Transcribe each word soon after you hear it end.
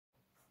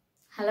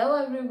Hello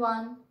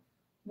everyone,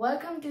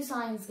 welcome to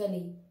Science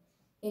Gully.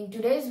 In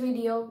today's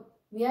video,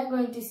 we are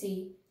going to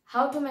see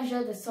how to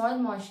measure the soil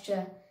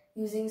moisture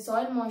using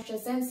soil moisture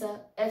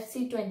sensor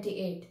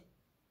FC28.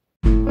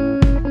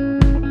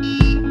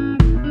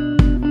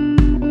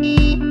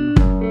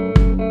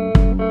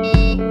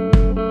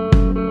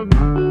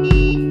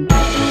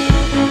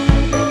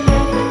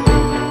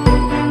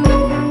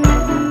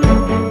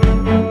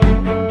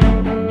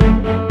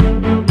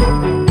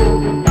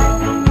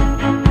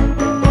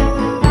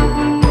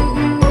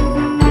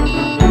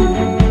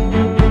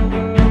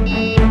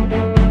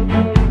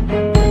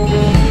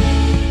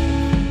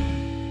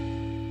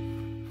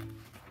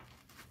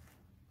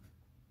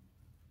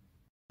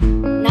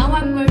 Now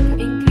I'm going to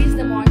increase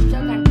the moisture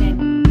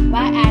content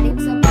by adding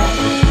some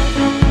water.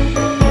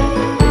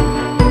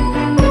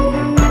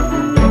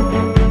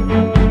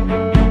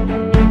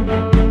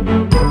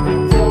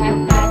 So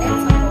I've added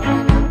some water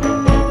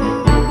now.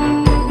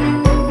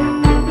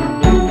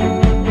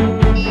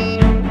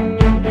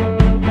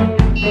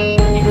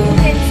 And you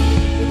can see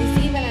we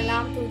receive an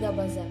alarm through the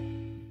buzzer.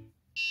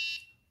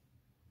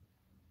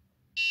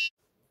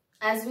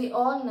 As we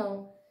all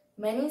know,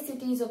 many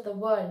cities of the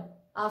world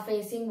are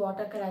facing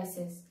water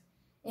crisis.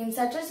 In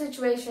such a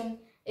situation,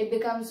 it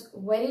becomes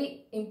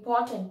very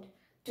important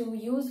to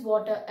use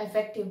water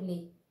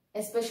effectively,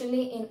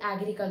 especially in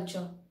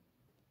agriculture.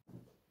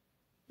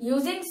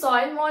 Using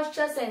soil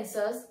moisture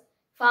sensors,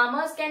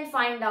 farmers can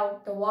find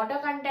out the water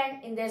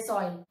content in their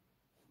soil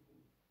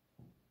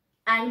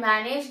and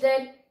manage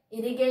their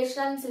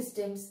irrigation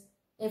systems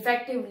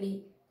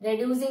effectively,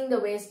 reducing the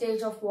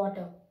wastage of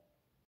water.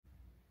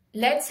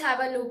 Let's have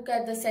a look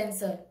at the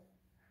sensor.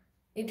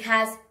 It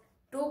has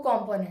two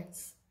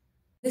components.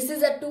 This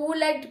is a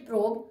two-legged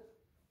probe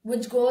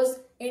which goes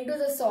into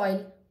the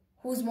soil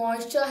whose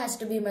moisture has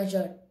to be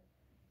measured.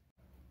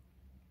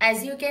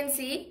 As you can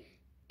see,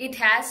 it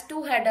has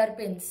two header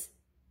pins.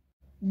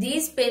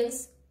 These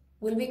pins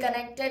will be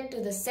connected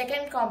to the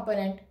second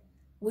component,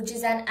 which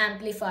is an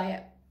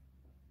amplifier.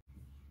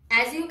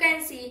 As you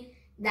can see,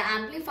 the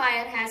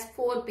amplifier has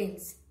 4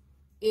 pins: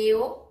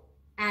 AO,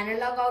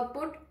 analog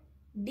output,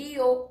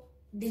 DO,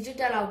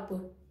 digital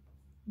output.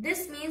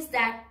 This means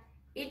that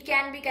it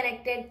can be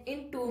connected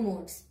in 2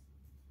 modes,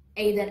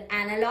 either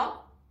analog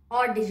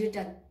or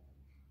digital,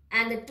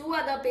 and the 2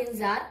 other pins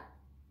are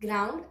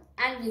ground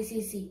and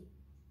VCC.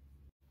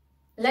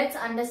 Let's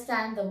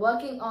understand the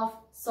working of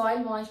soil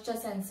moisture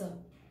sensor.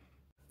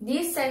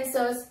 These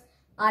sensors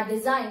are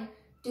designed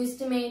to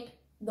estimate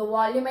the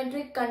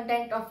volumetric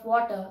content of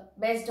water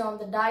based on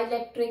the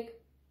dielectric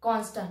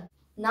constant.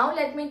 Now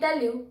let me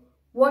tell you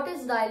what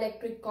is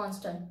dielectric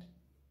constant.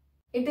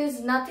 It is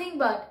nothing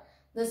but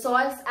the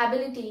soil's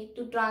ability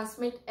to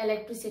transmit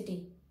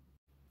electricity.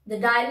 The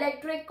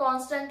dielectric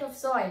constant of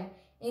soil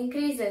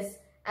increases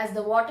as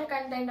the water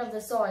content of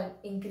the soil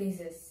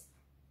increases.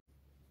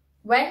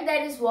 When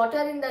there is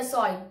water in the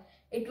soil,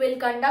 it will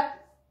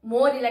conduct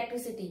more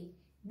electricity.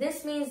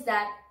 This means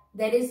that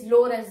there is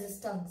low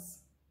resistance.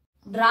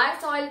 Dry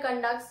soil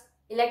conducts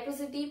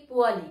electricity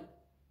poorly,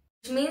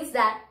 which means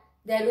that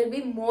there will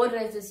be more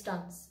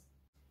resistance.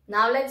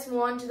 Now let's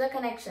move on to the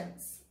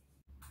connections.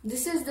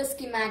 This is the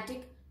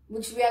schematic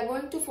which we are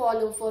going to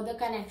follow for the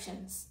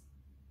connections.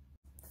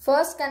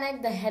 First,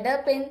 connect the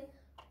header pin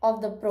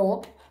of the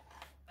probe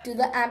to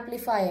the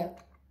amplifier.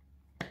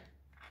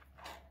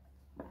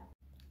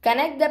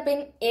 Connect the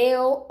pin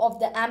AO of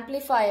the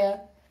amplifier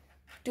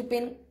to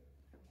pin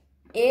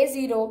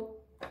A0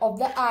 of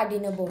the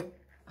Arduino board.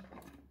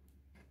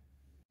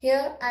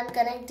 Here I am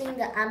connecting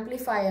the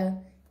amplifier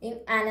in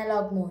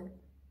analog mode.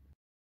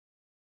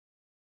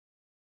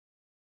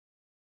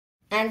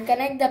 And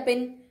connect the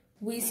pin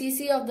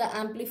VCC of the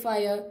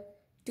amplifier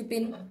to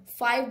pin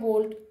 5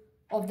 volt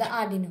of the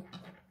Arduino.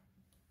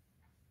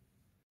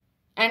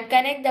 And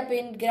connect the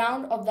pin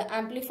ground of the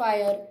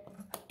amplifier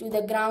to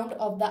the ground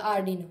of the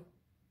Arduino.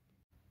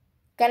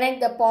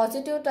 Connect the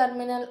positive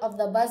terminal of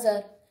the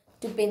buzzer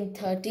to pin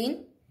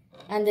 13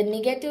 and the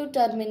negative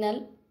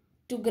terminal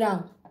to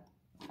ground.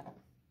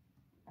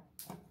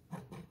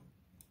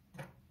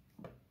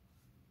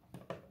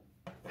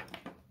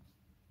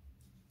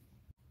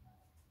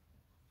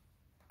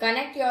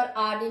 Connect your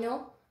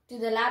Arduino to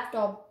the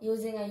laptop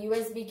using a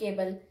USB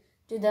cable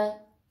to the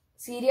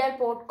serial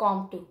port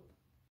COM2.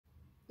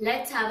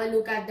 Let's have a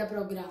look at the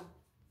program.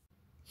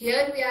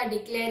 Here we are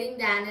declaring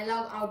the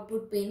analog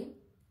output pin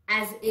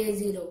as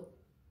A0.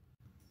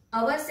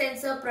 Our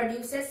sensor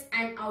produces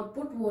an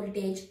output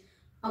voltage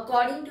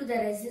according to the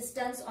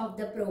resistance of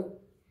the probe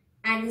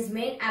and is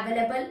made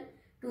available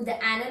to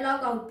the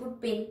analog output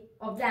pin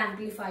of the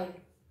amplifier.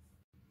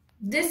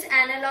 This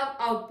analog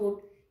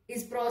output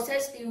is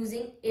processed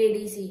using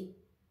ADC.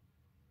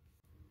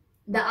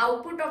 The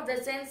output of the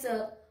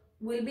sensor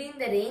will be in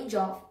the range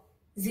of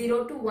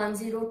 0 to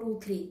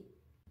 1023.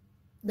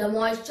 The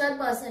moisture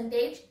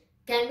percentage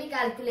can be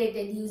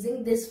calculated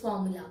using this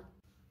formula.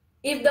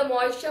 If the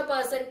moisture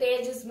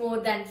percentage is more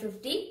than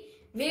 50,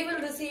 we will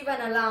receive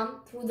an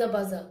alarm through the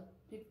buzzer.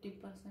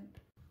 50%.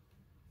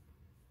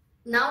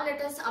 Now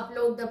let us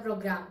upload the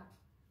program.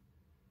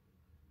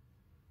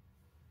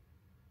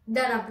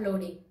 Done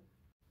uploading.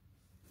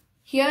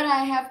 Here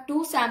I have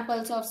two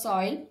samples of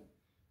soil.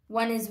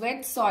 One is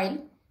wet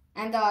soil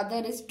and the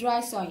other is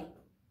dry soil.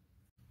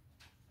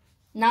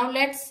 Now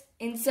let's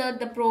insert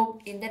the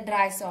probe in the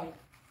dry soil.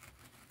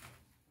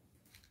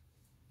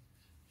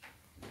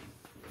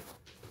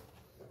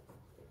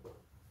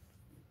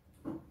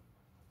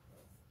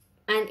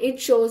 And it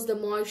shows the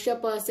moisture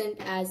percent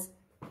as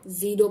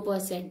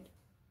 0%.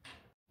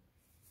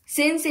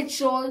 Since it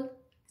shows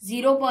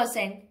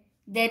 0%,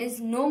 there is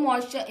no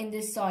moisture in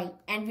this soil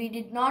and we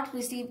did not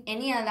receive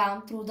any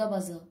alarm through the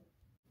buzzer.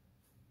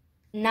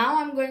 Now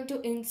I am going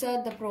to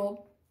insert the probe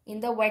in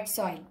the wet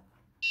soil.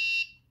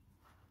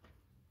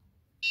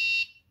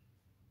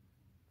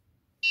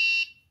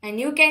 And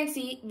you can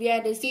see we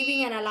are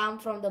receiving an alarm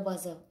from the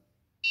buzzer.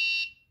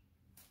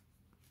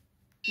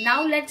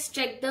 Now let's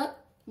check the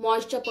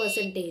moisture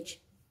percentage.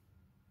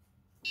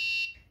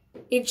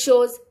 It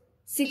shows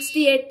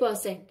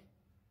 68%.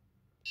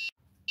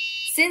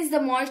 Since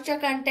the moisture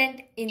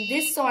content in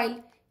this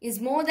soil is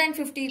more than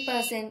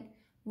 50%,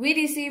 we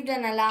received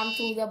an alarm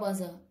through the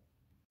buzzer.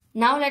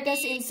 Now let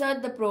us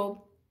insert the probe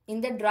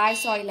in the dry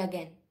soil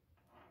again.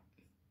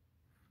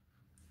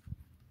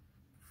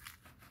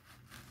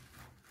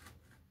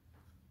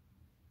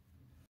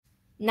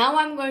 Now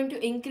I am going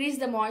to increase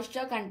the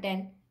moisture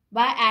content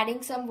by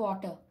adding some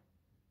water.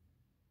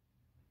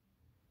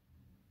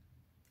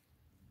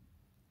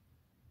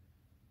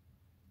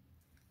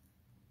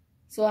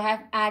 So I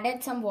have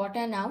added some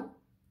water now.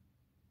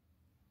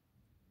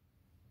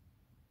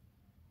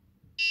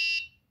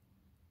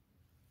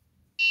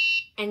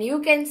 And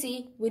you can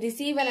see we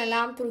receive an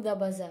alarm through the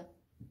buzzer.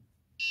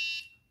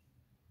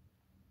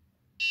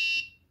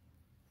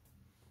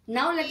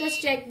 Now let us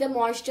check the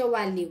moisture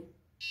value.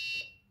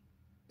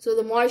 So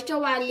the moisture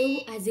value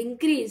has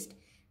increased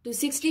to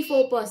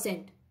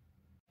 64%.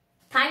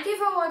 Thank you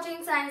for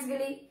watching Science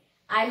Gilly.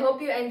 I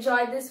hope you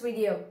enjoyed this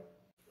video.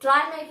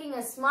 Try making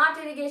a smart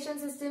irrigation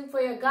system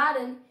for your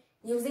garden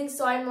using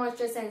soil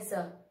moisture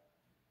sensor.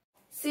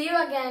 See you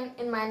again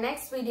in my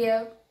next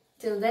video.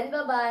 Till then,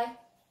 bye-bye.